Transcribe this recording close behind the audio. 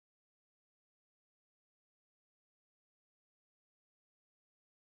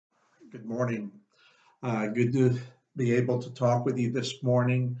Good morning. Good to be able to talk with you this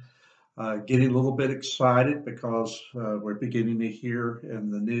morning. Getting a little bit excited because we're beginning to hear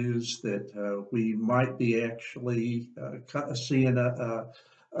in the news that we might be actually seeing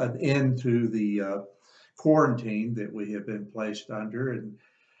an end to the quarantine that we have been placed under, and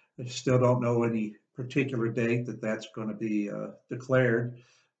I still don't know any particular date that that's going to be declared,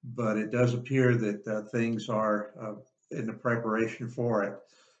 but it does appear that things are in the preparation for it.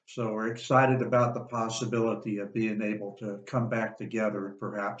 So we're excited about the possibility of being able to come back together,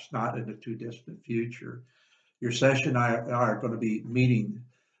 perhaps not in the too distant future. Your session and I are going to be meeting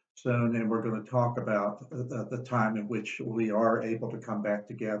soon, and we're going to talk about the time in which we are able to come back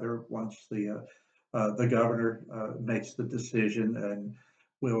together once the governor makes the decision, and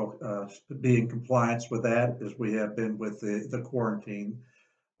we'll be in compliance with that as we have been with the quarantine.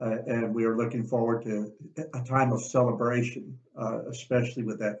 And we are looking forward to a time of celebration, especially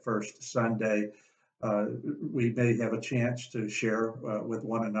with that first Sunday. We may have a chance to share with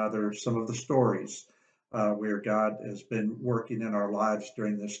one another some of the stories where God has been working in our lives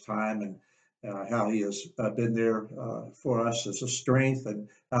during this time, and how He has been there for us as a strength, and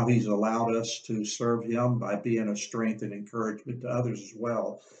how He's allowed us to serve Him by being a strength and encouragement to others as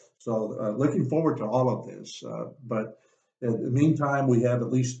well. So looking forward to all of this. But in the meantime, we have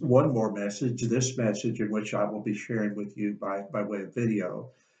at least one more message, this message in which I will be sharing with you by way of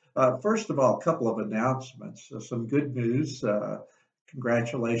video. First of all, a couple of announcements. Some good news.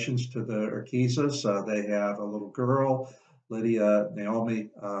 Congratulations to the Urquizas. They have a little girl, Lydia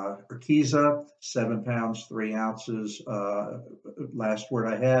Naomi Urquiza, 7 pounds, 3 ounces. Last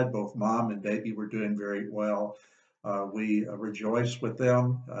word I had, both mom and baby were doing very well. We rejoice with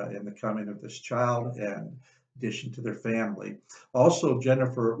them in the coming of this child, and addition to their family. Also,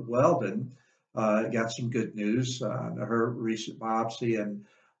 Jennifer Weldon got some good news on her recent biopsy, and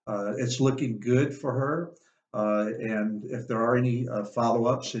it's looking good for her. And if there are any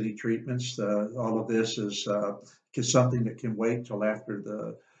follow-ups, any treatments, all of this is something that can wait till after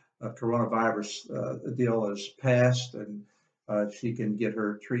the coronavirus deal is passed, and she can get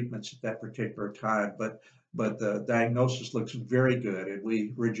her treatments at that particular time. But the diagnosis looks very good, and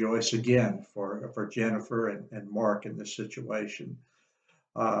we rejoice again for Jennifer and Mark in this situation.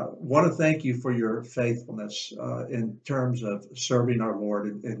 Want to thank you for your faithfulness in terms of serving our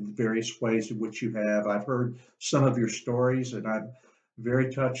Lord in various ways in which you have. I've heard some of your stories, and I'm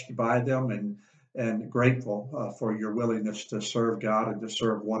very touched by them, and grateful for your willingness to serve God and to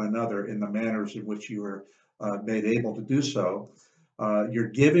serve one another in the manners in which you were made able to do so. Your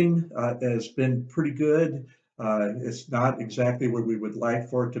giving has been pretty good. It's not exactly where we would like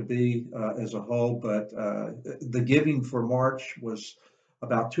for it to be as a whole, but the giving for March was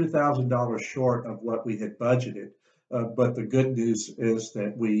about $2,000 short of what we had budgeted. But the good news is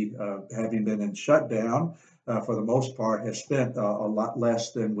that we, having been in shutdown for the most part, have spent a lot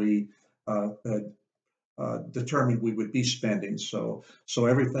less than we determined we would be spending. So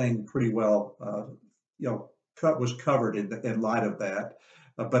everything pretty well, was covered in light of that.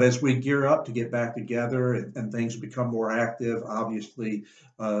 But as we gear up to get back together and things become more active, obviously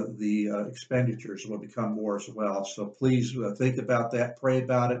the expenditures will become more as well. So please think about that, pray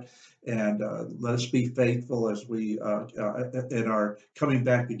about it, and let us be faithful as we in our coming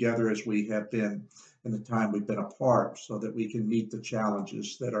back together as we have been in the time we've been apart, so that we can meet the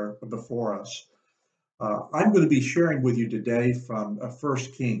challenges that are before us. I'm going to be sharing with you today from 1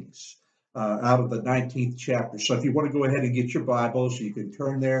 Kings. Out of the 19th chapter. So if you want to go ahead and get your Bibles, you can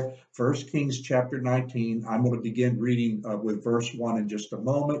turn there. 1 Kings chapter 19. I'm going to begin reading with verse 1 in just a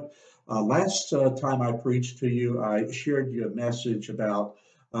moment. Last time I preached to you, I shared you a message about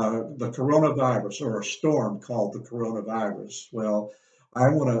the coronavirus, or a storm called the coronavirus. Well, I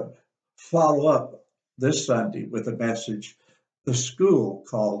want to follow up this Sunday with a message, the school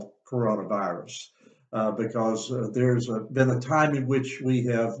called coronavirus. Because there's been a time in which we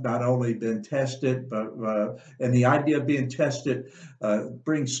have not only been tested, but and the idea of being tested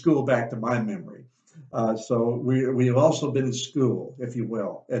brings school back to my memory. So we have also been in school, if you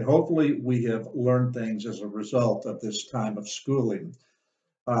will, and hopefully we have learned things as a result of this time of schooling.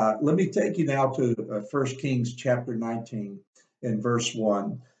 Let me take you now to 1 Kings chapter 19 and verse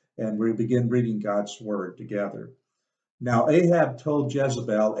 1, and we begin reading God's word together. Now Ahab told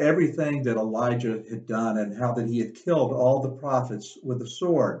Jezebel everything that Elijah had done, and how that he had killed all the prophets with the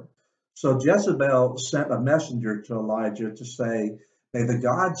sword. So Jezebel sent a messenger to Elijah to say, "May the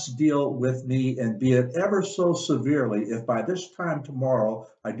gods deal with me, and be it ever so severely, if by this time tomorrow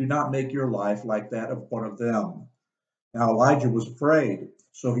I do not make your life like that of one of them." Now Elijah was afraid,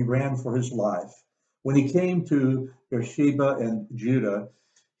 so he ran for his life. When he came to Beersheba in Judah,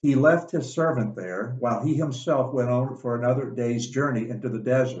 He left his servant there, while he himself went on for another day's journey into the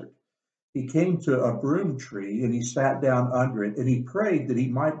desert. He came to a broom tree, and he sat down under it, and he prayed that he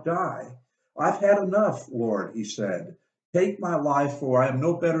might die. "I've had enough, Lord," he said. "Take my life, for I am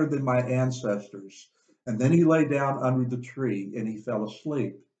no better than my ancestors." And then he lay down under the tree, and he fell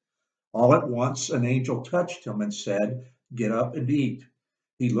asleep. All at once an angel touched him and said, "Get up and eat."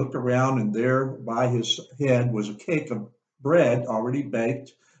 He looked around, and there by his head was a cake of bread already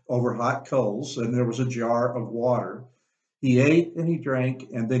baked over hot coals, and there was a jar of water. He ate and he drank,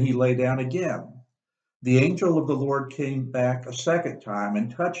 and then he lay down again. The angel of the Lord came back a second time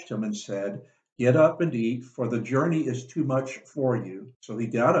and touched him and said, "Get up and eat, for the journey is too much for you." So he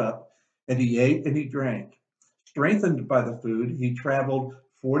got up and he ate and he drank. Strengthened by the food, he traveled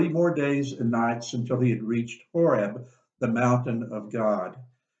 40 more days and nights until he had reached Horeb, the mountain of God.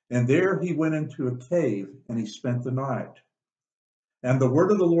 And there he went into a cave and he spent the night. And the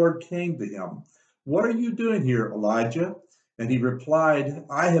word of the Lord came to him, "What are you doing here, Elijah?" And he replied,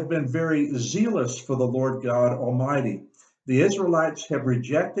 "I have been very zealous for the Lord God Almighty. The Israelites have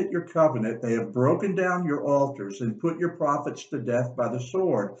rejected your covenant. They have broken down your altars and put your prophets to death by the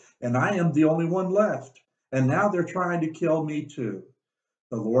sword. And I am the only one left. And now they're trying to kill me too."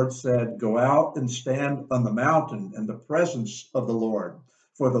 The Lord said, "Go out and stand on the mountain in the presence of the Lord,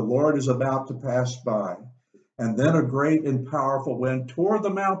 for the Lord is about to pass by." And then a great and powerful wind tore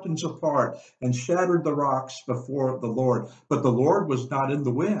the mountains apart and shattered the rocks before the Lord. But the Lord was not in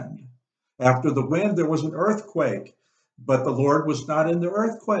the wind. After the wind, there was an earthquake, but the Lord was not in the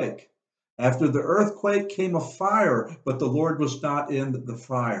earthquake. After the earthquake came a fire, but the Lord was not in the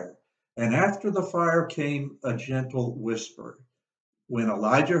fire. And after the fire came a gentle whisper. When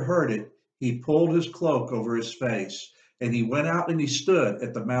Elijah heard it, he pulled his cloak over his face, and he went out and he stood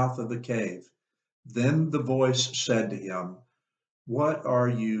at the mouth of the cave. Then the voice said to him, "What are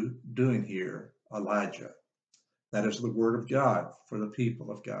you doing here, Elijah?" That is the word of God for the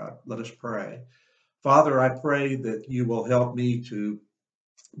people of God. Let us pray. Father, I pray that you will help me to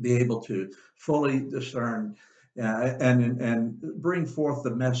be able to fully discern and bring forth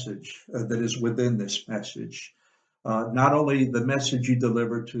the message that is within this message. Not only the message you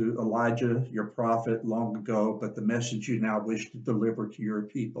delivered to Elijah, your prophet, long ago, but the message you now wish to deliver to your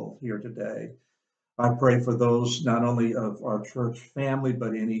people here today. I pray for those not only of our church family,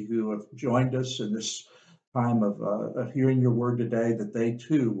 but any who have joined us in this time of hearing your word today, that they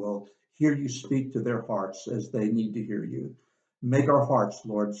too will hear you speak to their hearts as they need to hear you. Make our hearts,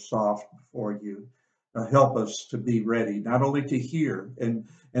 Lord, soft before you. Help us to be ready, not only to hear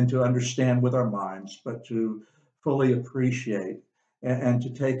and to understand with our minds, but to fully appreciate and to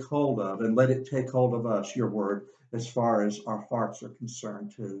take hold of, and let it take hold of us, your word, as far as our hearts are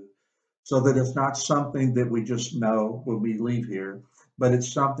concerned too. So that it's not something that we just know when we leave here, but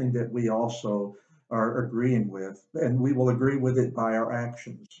it's something that we also are agreeing with, and we will agree with it by our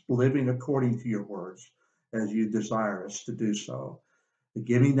actions, living according to your words as you desire us to do so.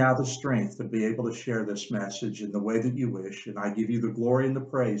 Give me now the strength to be able to share this message in the way that you wish, and I give you the glory and the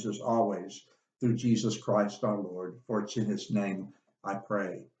praise as always through Jesus Christ our Lord, for it's in his name I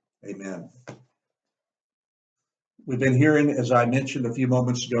pray. Amen. We've been hearing, as I mentioned a few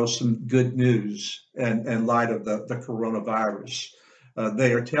moments ago, some good news in light of the coronavirus.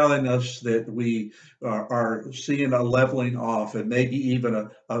 They are telling us that we are seeing a leveling off and maybe even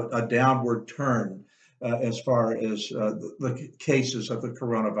a downward turn as far as the cases of the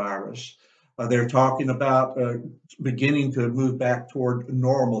coronavirus. They're talking about beginning to move back toward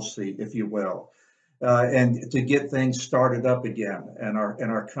normalcy, if you will, and to get things started up again in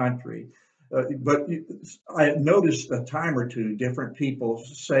our country. But I noticed a time or two different people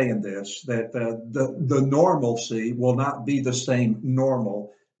saying this, that the normalcy will not be the same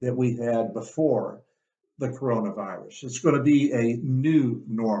normal that we had before the coronavirus. It's going to be a new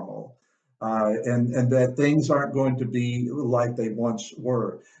normal, and that things aren't going to be like they once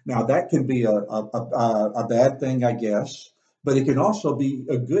were. Now, that can be a bad thing, I guess, but it can also be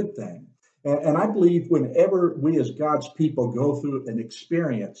a good thing. And I believe whenever we as God's people go through an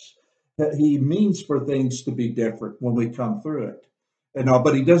experience, that he means for things to be different when we come through it.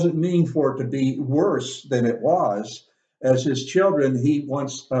 But he doesn't mean for it to be worse than it was. As his children, he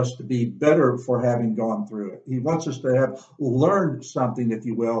wants us to be better for having gone through it. He wants us to have learned something, if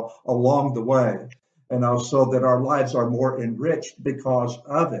you will, along the way, and also that our lives are more enriched because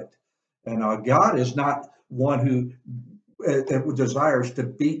of it. And God is not one who desires to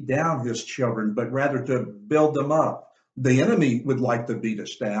beat down his children, but rather to build them up, the enemy would like to beat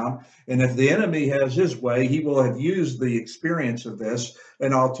us down. And if the enemy has his way, he will have used the experience of this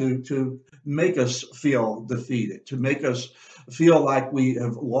and all to make us feel defeated, to make us feel like we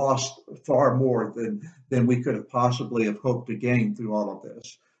have lost far more than we could have possibly have hoped to gain through all of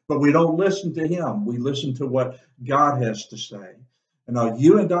this. But we don't listen to him. We listen to what God has to say. And now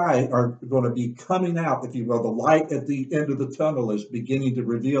you and I are going to be coming out, if you will. The light at the end of the tunnel is beginning to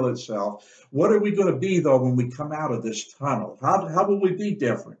reveal itself. What are we going to be, though, when we come out of this tunnel? How will we be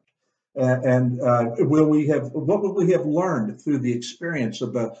different? And will we have what will we have learned through the experience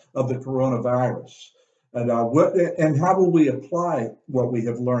of the coronavirus? And how will we apply what we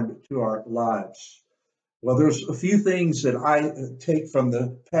have learned to our lives? Well, there's a few things that I take from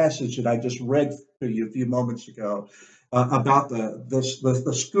the passage that I just read to you a few moments ago about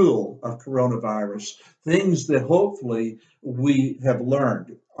the school of coronavirus, things that hopefully we have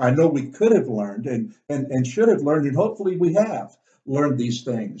learned. I know we could have learned and should have learned, and hopefully we have learned these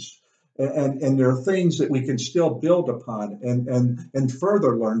things. And there are things that we can still build upon and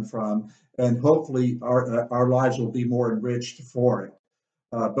further learn from, and hopefully our lives will be more enriched for it.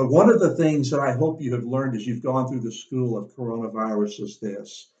 But one of the things that I hope you have learned as you've gone through the school of coronavirus is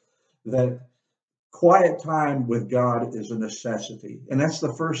this, that quiet time with God is a necessity. And that's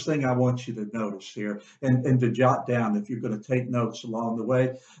the first thing I want you to notice here and to jot down if you're going to take notes along the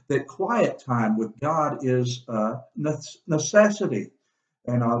way, that quiet time with God is a necessity.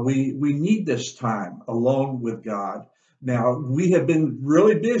 And we need this time alone with God. Now, we have been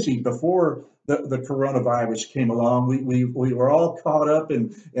really busy before the coronavirus came along. We were all caught up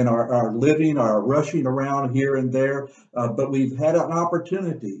in our living, our rushing around here and there, but we've had an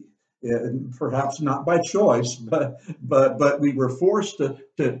opportunity, perhaps not by choice, but we were forced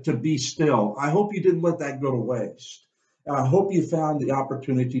to be still. I hope you didn't let that go to waste. I hope you found the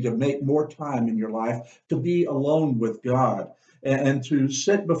opportunity to make more time in your life to be alone with God and to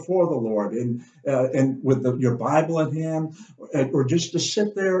sit before the Lord and with your Bible in hand, or just to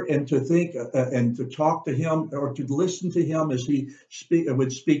sit there and to think and to talk to Him or to listen to Him as He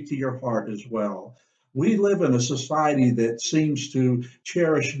would speak to your heart as well. We live in a society that seems to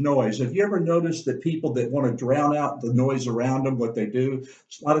cherish noise. Have you ever noticed that people that want to drown out the noise around them, what they do,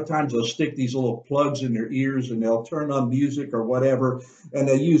 a lot of times they'll stick these little plugs in their ears and they'll turn on music or whatever, and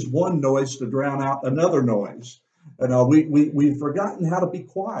they use one noise to drown out another noise. And we've forgotten how to be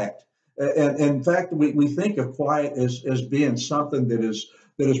quiet. And in fact, we think of quiet as being something that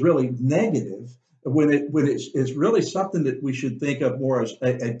is really negative, when it's really something that we should think of more as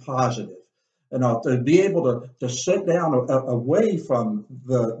a positive. And to be able to sit down away from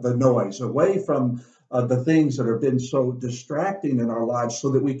the noise, away from the things that have been so distracting in our lives,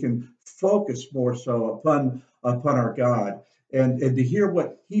 so that we can focus more so upon our God and to hear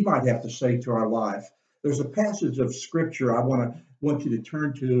what He might have to say to our life. There's a passage of scripture I want you to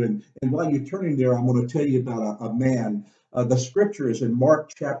turn to, and while you're turning there, I'm going to tell you about a man. The scripture is in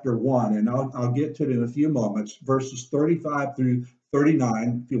Mark chapter 1, and I'll get to it in a few moments, verses 35 through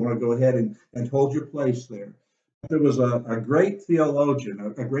 39, if you want to go ahead and hold your place there. There was a great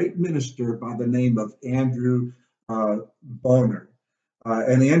theologian, a great minister by the name of Andrew Bonar.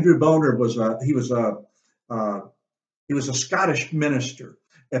 And Andrew Bonar was a Scottish minister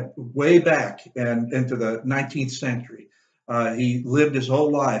way back and into the 19th century. He lived his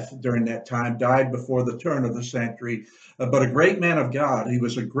whole life during that time, died before the turn of the century, but a great man of God. He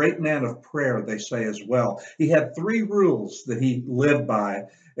was a great man of prayer, they say as well. He had 3 rules that he lived by,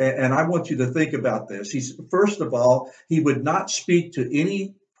 and I want you to think about this. First of all, he would not speak to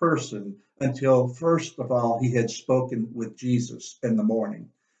any person until, first of all, he had spoken with Jesus in the morning.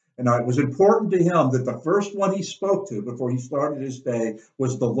 And it was important to him that the first one he spoke to before he started his day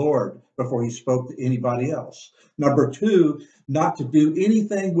was the Lord, before he spoke to anybody else. Number 2, not to do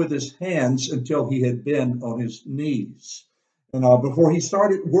anything with his hands until he had been on his knees. And before he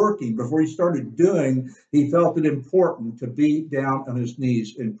started working, before he started doing, he felt it important to be down on his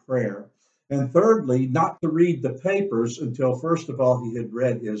knees in prayer. And thirdly, not to read the papers until, first of all, he had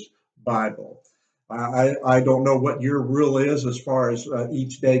read his Bible. I don't know what your rule is as far as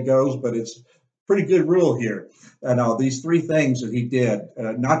each day goes, but it's a pretty good rule here. And these 3 things that he did,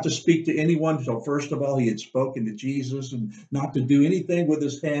 not to speak to anyone until, first of all, he had spoken to Jesus, and not to do anything with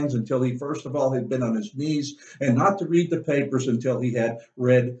his hands until he, first of all, had been on his knees, and not to read the papers until he had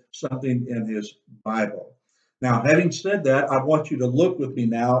read something in his Bible. Now, having said that, I want you to look with me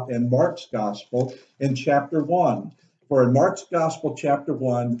now in Mark's Gospel in chapter 1. For in Mark's Gospel, chapter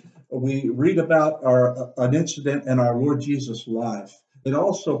 1, we read about an incident in our Lord Jesus' life. It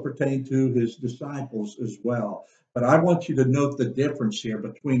also pertained to his disciples as well. But I want you to note the difference here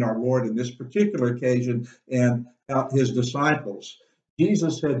between our Lord in this particular occasion and his disciples.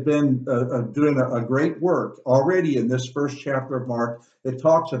 Jesus had been doing a great work already in this first chapter of Mark. It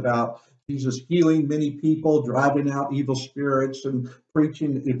talks about Jesus healing many people, driving out evil spirits, and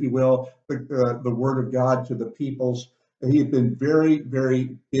preaching, if you will, the word of God to the peoples. He had been very,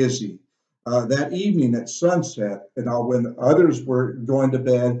 very busy. That evening at sunset, when others were going to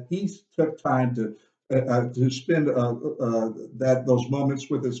bed, he took time to spend those moments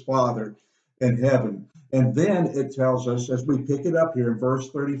with his Father in heaven. And then it tells us, as we pick it up here in verse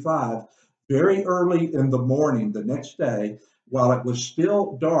 35, very early in the morning the next day, while it was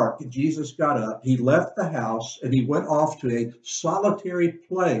still dark, Jesus got up, he left the house, and he went off to a solitary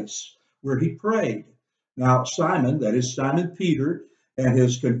place where he prayed. Now, Simon, that is Simon Peter, and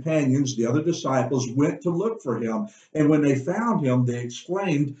his companions, the other disciples, went to look for him. And when they found him, they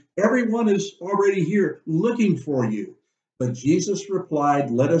exclaimed, "Everyone is already here looking for you." But Jesus replied,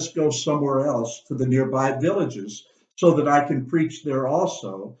 "Let us go somewhere else to the nearby villages so that I can preach there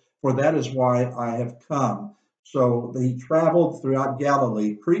also, for that is why I have come." So he traveled throughout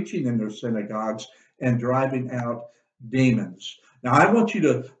Galilee, preaching in their synagogues and driving out demons. Now, I want you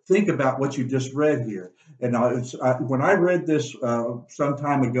to think about what you just read here. And when I read this some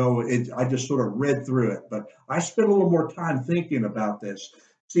time ago, I just sort of read through it, but I spent a little more time thinking about this.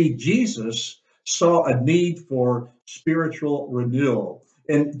 See, Jesus saw a need for spiritual renewal.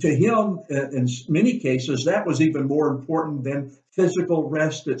 And to him, in many cases, that was even more important than physical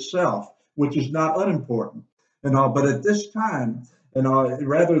rest itself, which is not unimportant. But at this time,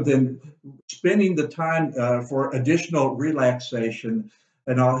 rather than spending the time for additional relaxation,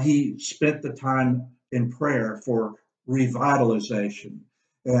 he spent the time in prayer for revitalization.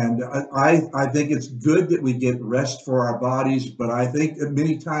 And I think it's good that we get rest for our bodies, but I think that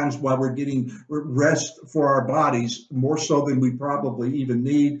many times while we're getting rest for our bodies, more so than we probably even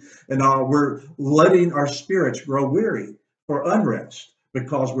need, we're letting our spirits grow weary for unrest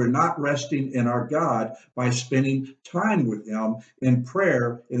because we're not resting in our God by spending time with him in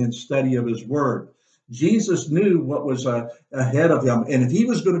prayer and in study of his word. Jesus knew what was ahead of him. And if he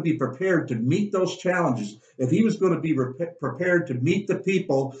was going to be prepared to meet those challenges, if he was going to be prepared to meet the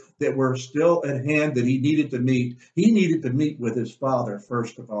people that were still at hand that he needed to meet with his Father,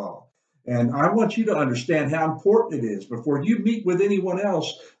 first of all. And I want you to understand how important it is before you meet with anyone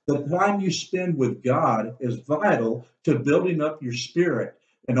else. The time you spend with God is vital to building up your spirit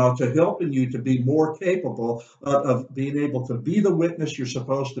and to helping you to be more capable of being able to be the witness you're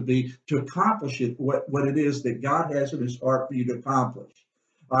supposed to be, to accomplish what it is that God has in his heart for you to accomplish.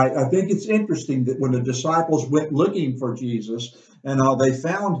 I think it's interesting that when the disciples went looking for Jesus and they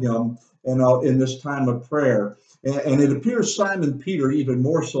found him in this time of prayer, and it appears Simon Peter even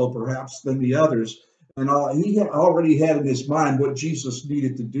more so perhaps than the others. And he already had in his mind what Jesus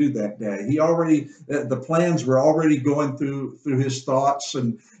needed to do that day. The plans were already going through his thoughts,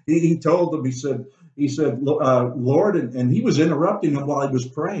 and he told them. He said, Lord, and he was interrupting him while he was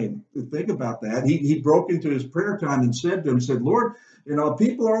praying. Think about that. He broke into his prayer time and said to him, Lord,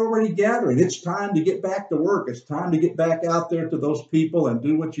 people are already gathering. It's time to get back to work. It's time to get back out there to those people and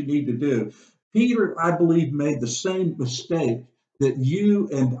do what you need to do. Peter, I believe, made the same mistake that you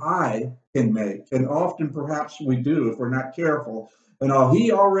and I can make, and often perhaps we do if we're not careful.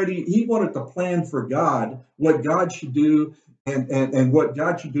 He wanted to plan for God, what God should do, and what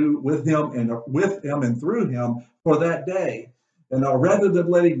God should do with him and through him for that day. And rather than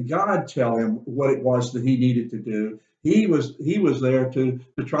letting God tell him what it was that he needed to do, he was there to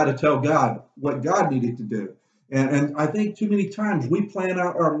try to tell God what God needed to do. And I think too many times we plan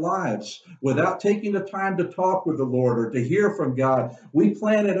out our lives without taking the time to talk with the Lord or to hear from God. We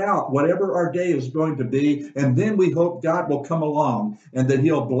plan it out, whatever our day is going to be, and then we hope God will come along and that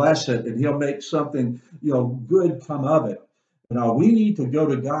he'll bless it and he'll make something, good come of it. We need to go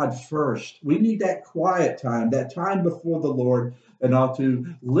to God first. We need that quiet time, that time before the Lord, and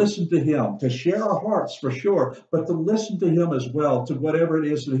to listen to him, to share our hearts for sure, but to listen to him as well, to whatever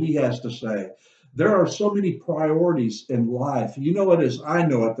it is that he has to say. There are so many priorities in life. You know it as I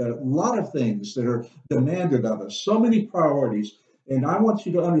know it, that a lot of things that are demanded of us, so many priorities. And I want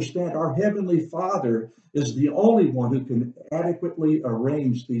you to understand our Heavenly Father is the only one who can adequately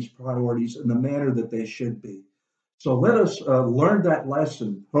arrange these priorities in the manner that they should be. So let us learn that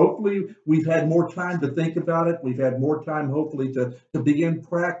lesson. Hopefully, we've had more time to think about it. We've had more time, hopefully, to begin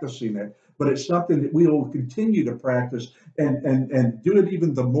practicing it. But it's something that we will continue to practice and do it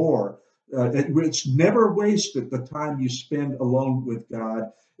even the more. It's never wasted the time you spend alone with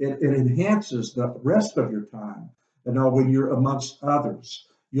God. It enhances the rest of your time, when you're amongst others.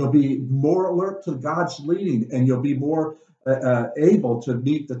 You'll be more alert to God's leading, and you'll be more able to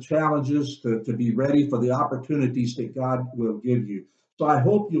meet the challenges, to be ready for the opportunities that God will give you. So I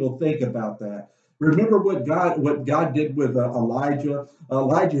hope you will think about that. Remember what God did with Elijah.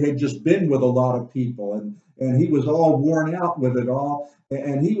 Elijah had just been with a lot of people, and he was all worn out with it all,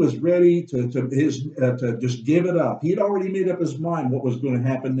 and he was ready to just give it up. He had already made up his mind what was going to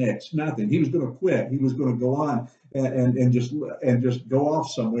happen next. Nothing. He was going to quit. He was going to go on and just go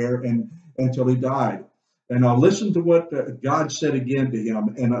off somewhere until he died. And I'll listen to what God said again to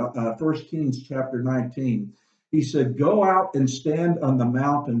him in 1 Kings chapter 19. He said, "Go out and stand on the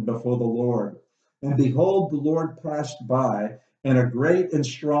mountain before the Lord. And behold, the Lord passed by, and a great and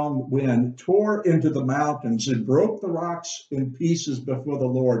strong wind tore into the mountains and broke the rocks in pieces before the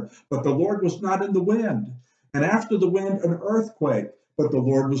Lord. But the Lord was not in the wind. And after the wind, an earthquake. But the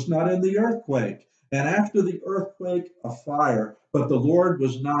Lord was not in the earthquake. And after the earthquake, a fire. But the Lord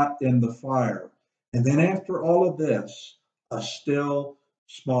was not in the fire. And then after all of this, a still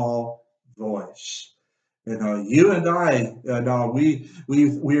small voice." You and I,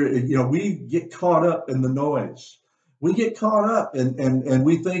 we get caught up in the noise. We get caught up, and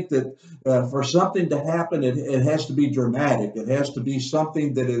we think that for something to happen, it has to be dramatic. It has to be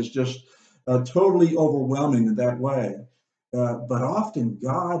something that is just totally overwhelming in that way. But often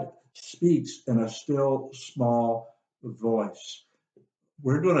God speaks in a still small voice.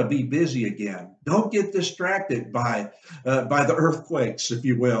 We're going to be busy again. Don't get distracted by the earthquakes, if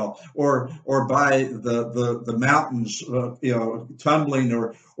you will, or by the mountains, tumbling,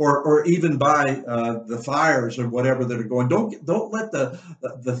 or even by the fires or whatever that are going. Don't let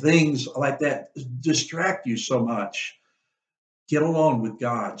the things like that distract you so much. Get alone with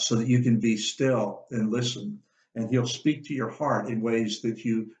God so that you can be still and listen. And he'll speak to your heart in ways that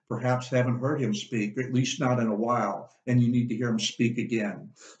you perhaps haven't heard him speak, or at least not in a while, and you need to hear him speak again.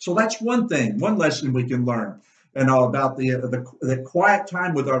 So that's one thing, one lesson we can learn. And all about the quiet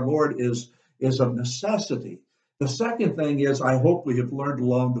time with our Lord is a necessity. The second thing is, I hope we have learned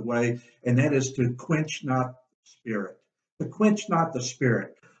along the way, and that is to quench not the spirit. To quench not the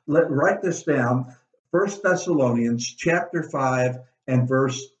spirit. Write this down. 1 Thessalonians chapter 5 and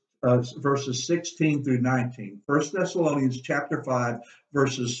verses 16 through 19. 1 Thessalonians chapter 5,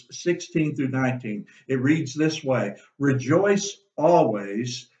 verses 16 through 19. It reads this way: "Rejoice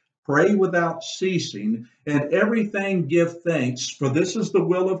always, pray without ceasing, and everything give thanks, for this is the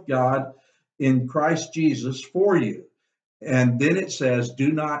will of God in Christ Jesus for you." And then it says,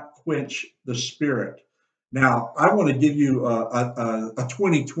 "Do not quench the spirit." Now, I want to give you a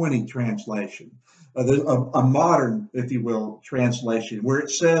 2020 translation, a modern, if you will, translation, where it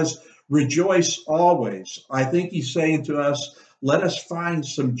says, "Rejoice always." I think he's saying to us, let us find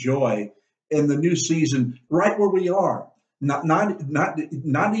some joy in the new season right where we are.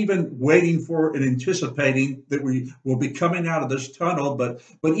 Not even waiting for and anticipating that we will be coming out of this tunnel, but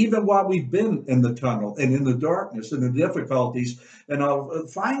even while we've been in the tunnel and in the darkness and the difficulties, and I'll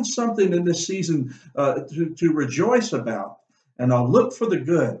find something in this season to rejoice about, and I'll look for the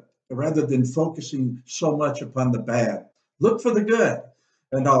good rather than focusing so much upon the bad. Look for the good.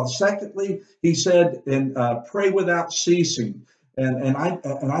 And secondly, he said, and pray without ceasing. And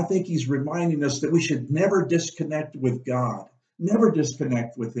I think he's reminding us that we should never disconnect with God. Never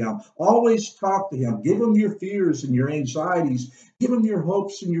disconnect with him. Always talk to him. Give him your fears and your anxieties. Give him your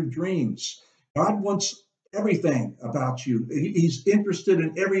hopes and your dreams. God wants everything about you. He's interested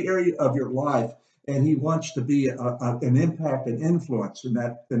in every area of your life, and he wants to be an impact and influence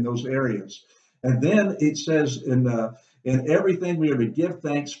in those areas. And then it says in everything we are to give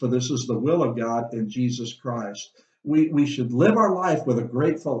thanks, for this is the will of God in Jesus Christ. We should live our life with a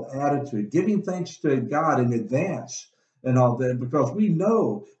grateful attitude, giving thanks to God in advance and all that, because we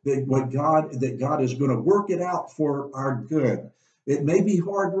know that God is going to work it out for our good. It may be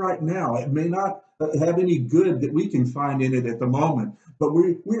hard right now. It may not have any good that we can find in it at the moment, but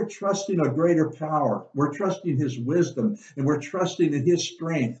we're trusting a greater power. We're trusting his wisdom, and we're trusting in his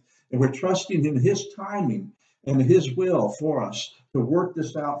strength, and we're trusting in his timing and his will for us to work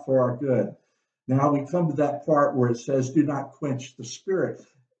this out for our good. Now we come to that part where it says, "Do not quench the spirit."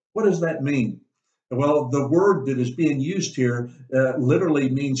 What does that mean? Well, the word that is being used here literally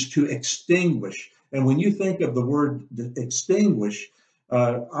means to extinguish. And when you think of the word extinguish,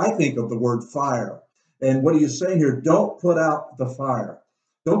 I think of the word fire. And what he is saying here, don't put out the fire.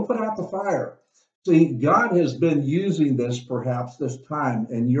 Don't put out the fire. See, God has been using this, perhaps this time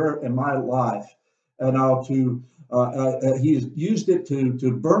in your and my life, and he's used it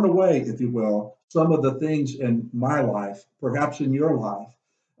to burn away, if you will, some of the things in my life, perhaps in your life,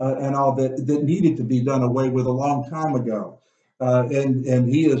 and all that needed to be done away with a long time ago. And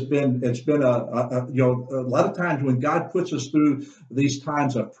he has been. It's been a lot of times when God puts us through these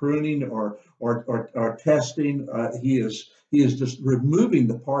times of pruning or testing, he is just removing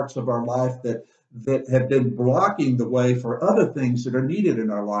the parts of our life that have been blocking the way for other things that are needed in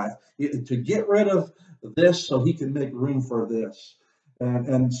our life, to get rid of this so he can make room for this.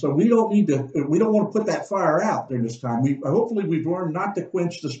 And so we don't want to put that fire out during this time. Hopefully we've learned not to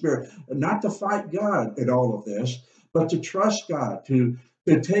quench the spirit, not to fight God in all of this, but to trust God to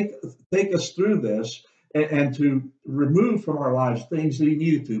take us through this, and to remove from our lives things that he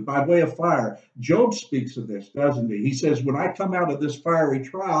needed to by way of fire. Job speaks of this, doesn't he? He says, when I come out of this fiery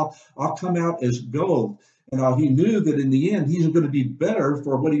trial, I'll come out as gold. And he knew that in the end, he's going to be better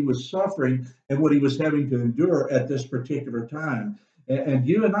for what he was suffering and what he was having to endure at this particular time. And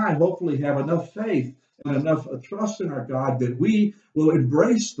you and I hopefully have enough faith and enough trust in our God that we will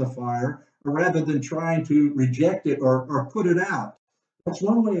embrace the fire rather than trying to reject it or put it out. That's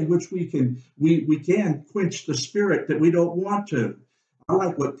one way in which we can quench the spirit that we don't want to. I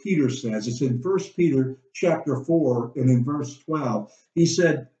like what Peter says. It's in 1 Peter chapter 4 and in verse 12. He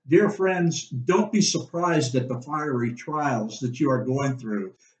said, dear friends, don't be surprised at the fiery trials that you are going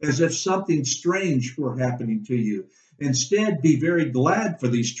through, as if something strange were happening to you. Instead, be very glad for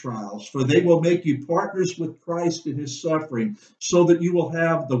these trials, for they will make you partners with Christ in his suffering, so that you will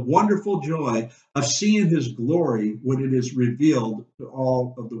have the wonderful joy of seeing his glory when it is revealed to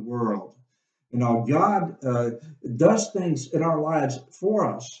all of the world. God does things in our lives for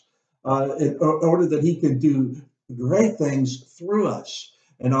us in order that he can do great things through us.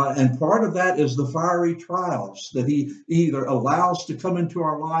 And part of that is the fiery trials that he either allows to come into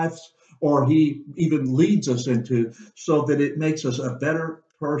our lives or he even leads us into, so that it makes us a better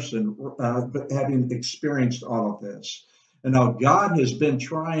person, having experienced all of this. And now God has been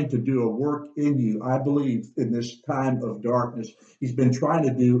trying to do a work in you, I believe, in this time of darkness. He's been trying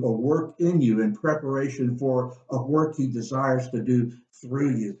to do a work in you in preparation for a work he desires to do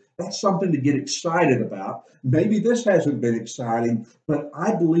through you. That's something to get excited about. Maybe this hasn't been exciting, but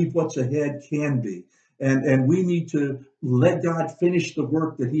I believe what's ahead can be. And we need to let God finish the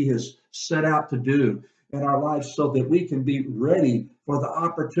work that he has set out to do in our lives, so that we can be ready for the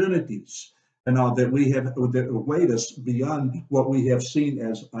opportunities and that await us beyond what we have seen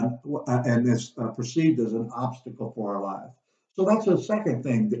as and is perceived as an obstacle for our life. So that's the second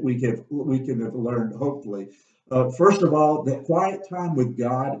thing that we can have learned, hopefully. First of all, that quiet time with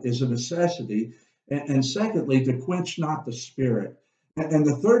God is a necessity, and secondly, to quench not the spirit. And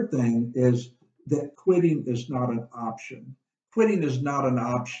the third thing is that quitting is not an option. Quitting is not an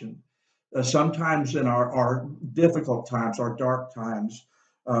option. Sometimes in our difficult times, our dark times,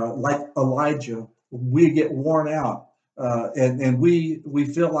 like Elijah, we get worn out, and we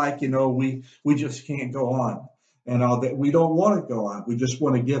feel like we just can't go on, and that we don't want to go on. We just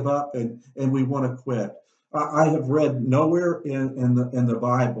want to give up, and we want to quit. I have read nowhere in the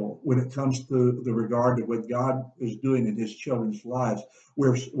Bible, when it comes to the regard to what God is doing in his children's lives,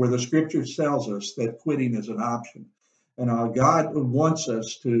 where the scripture tells us that quitting is an option. And God wants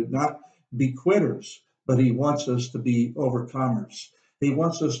us to not be quitters, but he wants us to be overcomers. He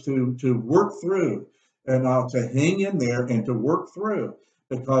wants us to work through, and to hang in there and to work through,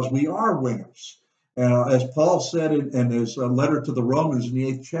 because we are winners. As Paul said in his letter to the Romans in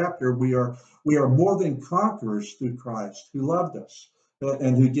the 8th chapter, we are more than conquerors through Christ, who loved us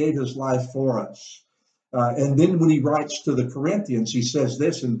and who gave his life for us. And then when he writes to the Corinthians, he says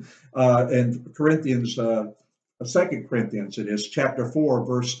this in Corinthians, 2 Corinthians, it is chapter 4,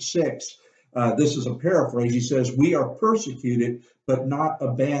 verse 6. This is a paraphrase. He says, we are persecuted, but not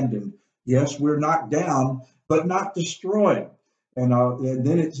abandoned. Yes, we're knocked down, but not destroyed. And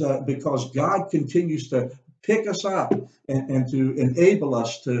then it's because God continues to pick us up and to enable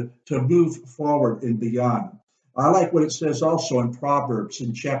us to move forward and beyond. I like what it says also in Proverbs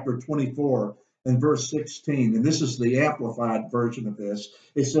in chapter 24 and verse 16. And this is the amplified version of this.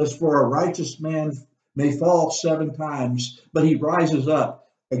 It says, for a righteous man may fall 7 times, but he rises up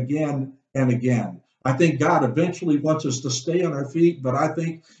again and again. I think God eventually wants us to stay on our feet, but I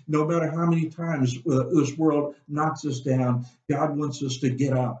think no matter how many times this world knocks us down, God wants us to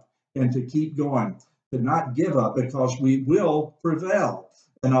get up and to keep going, to not give up, because we will prevail,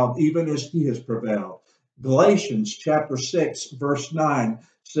 and even as he has prevailed. Galatians chapter 6, verse 9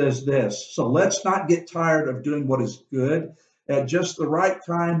 says this, so let's not get tired of doing what is good. At just the right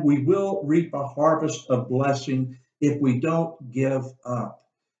time, we will reap a harvest of blessing if we don't give up.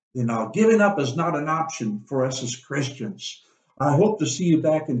 Giving up is not an option for us as Christians. I hope to see you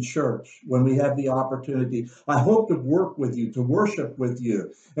back in church when we have the opportunity. I hope to work with you, to worship with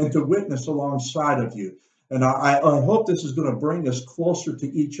you, and to witness alongside of you. And I hope this is going to bring us closer to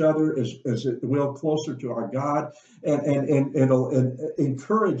each other as it will closer to our God, and it'll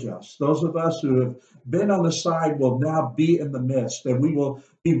encourage us. Those of us who have been on the side will now be in the midst, and we will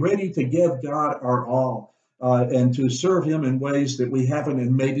be ready to give God our all, and to serve him in ways that we haven't,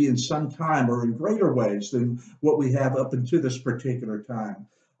 and maybe in some time, or in greater ways than what we have up until this particular time.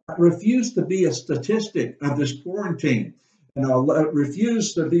 I refuse to be a statistic of this quarantine. And I'll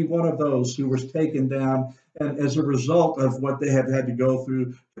refuse to be one of those who was taken down, and as a result of what they have had to go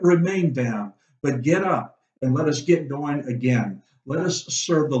through, remain down. But get up and let us get going again. Let us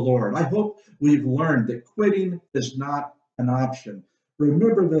serve the Lord. I hope we've learned that quitting is not an option.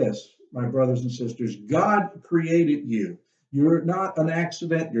 Remember this, my brothers and sisters, God created you. You're not an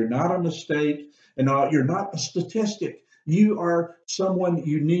accident. You're not a mistake. And you're not a statistic. You are someone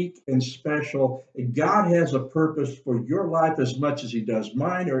unique and special. And God has a purpose for your life as much as he does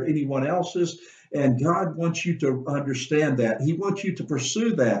mine or anyone else's. And God wants you to understand that. He wants you to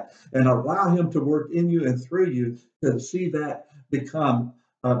pursue that and allow him to work in you and through you to see that become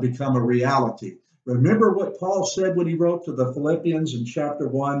a reality. Remember what Paul said when he wrote to the Philippians in chapter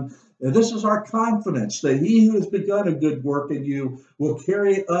 1. This is our confidence, that he who has begun a good work in you will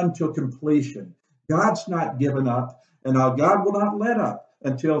carry it until completion. God's not given up, and God will not let up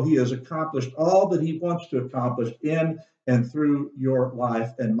until he has accomplished all that he wants to accomplish in and through your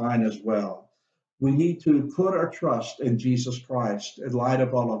life and mine as well. We need to put our trust in Jesus Christ in light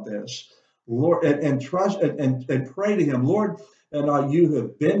of all of this, Lord, and trust and pray to him, Lord. And you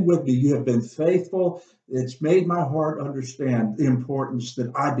have been with me. You have been faithful. It's made my heart understand the importance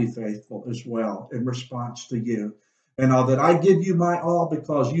that I be faithful as well in response to you. And that I give you my all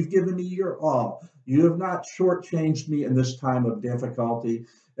because you've given me your all. You have not shortchanged me in this time of difficulty.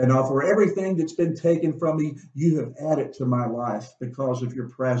 And for everything that's been taken from me, you have added to my life because of your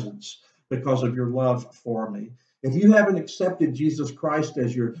presence, because of your love for me. If you haven't accepted Jesus Christ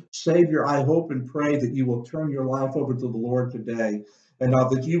as your Savior, I hope and pray that you will turn your life over to the Lord today, and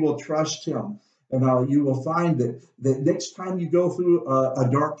that you will trust him. And you will find that next time you go through a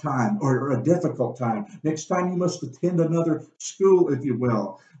dark time or a difficult time, next time you must attend another school, if you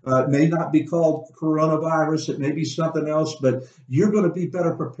will, it may not be called coronavirus, it may be something else, but you're going to be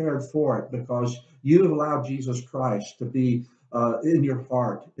better prepared for it because you have allowed Jesus Christ to be in your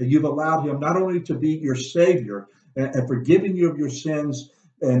heart. And you've allowed him not only to be your Savior and forgiving you of your sins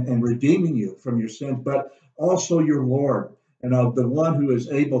and redeeming you from your sins, but also your Lord. And the one who is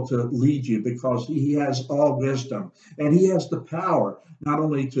able to lead you because he has all wisdom and he has the power not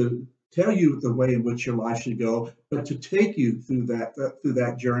only to tell you the way in which your life should go, but to take you through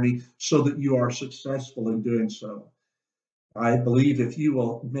that journey so that you are successful in doing so. I believe if you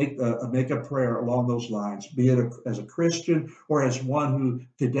will make a prayer along those lines, be it as a Christian or as one who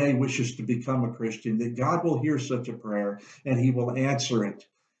today wishes to become a Christian, that God will hear such a prayer and he will answer it.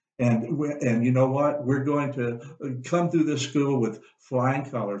 And you know what? We're going to come through this school with flying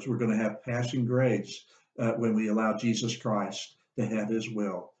colors. We're going to have passing grades when we allow Jesus Christ to have his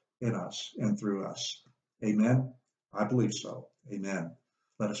will in us and through us. Amen? I believe so. Amen.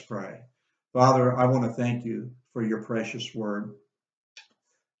 Let us pray. Father, I want to thank you for your precious word.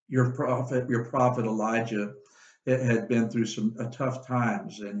 Your prophet Elijah had been through some tough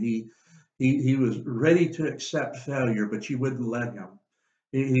times, and he was ready to accept failure, but you wouldn't let him.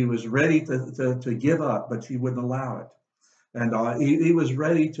 He was ready to give up, but you wouldn't allow it. And he was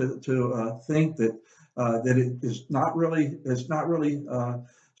ready to think that it is not really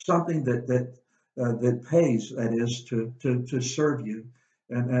something that pays, that is to serve you.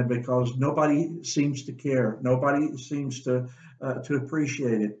 And because nobody seems to care, nobody seems to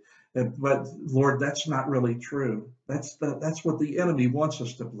appreciate it. But Lord, that's not really true. That's what the enemy wants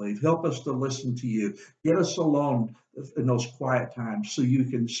us to believe. Help us to listen to you. Get us alone in those quiet times so you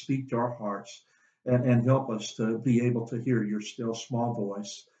can speak to our hearts and help us to be able to hear your still small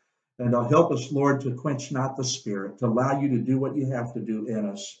voice. And help us, Lord, to quench not the spirit, to allow you to do what you have to do in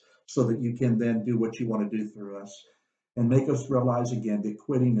us so that you can then do what you want to do through us. And make us realize again that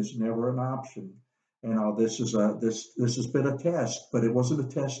quitting is never an option. And this has been a test, but it wasn't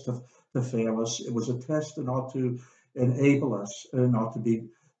a test to fail us. It was a test and ought to enable us and ought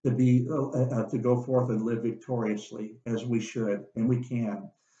to go forth and live victoriously as we should and we can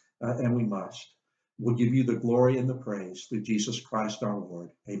and we must. We'll give you the glory and the praise through Jesus Christ our Lord.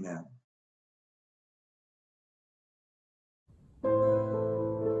 Amen.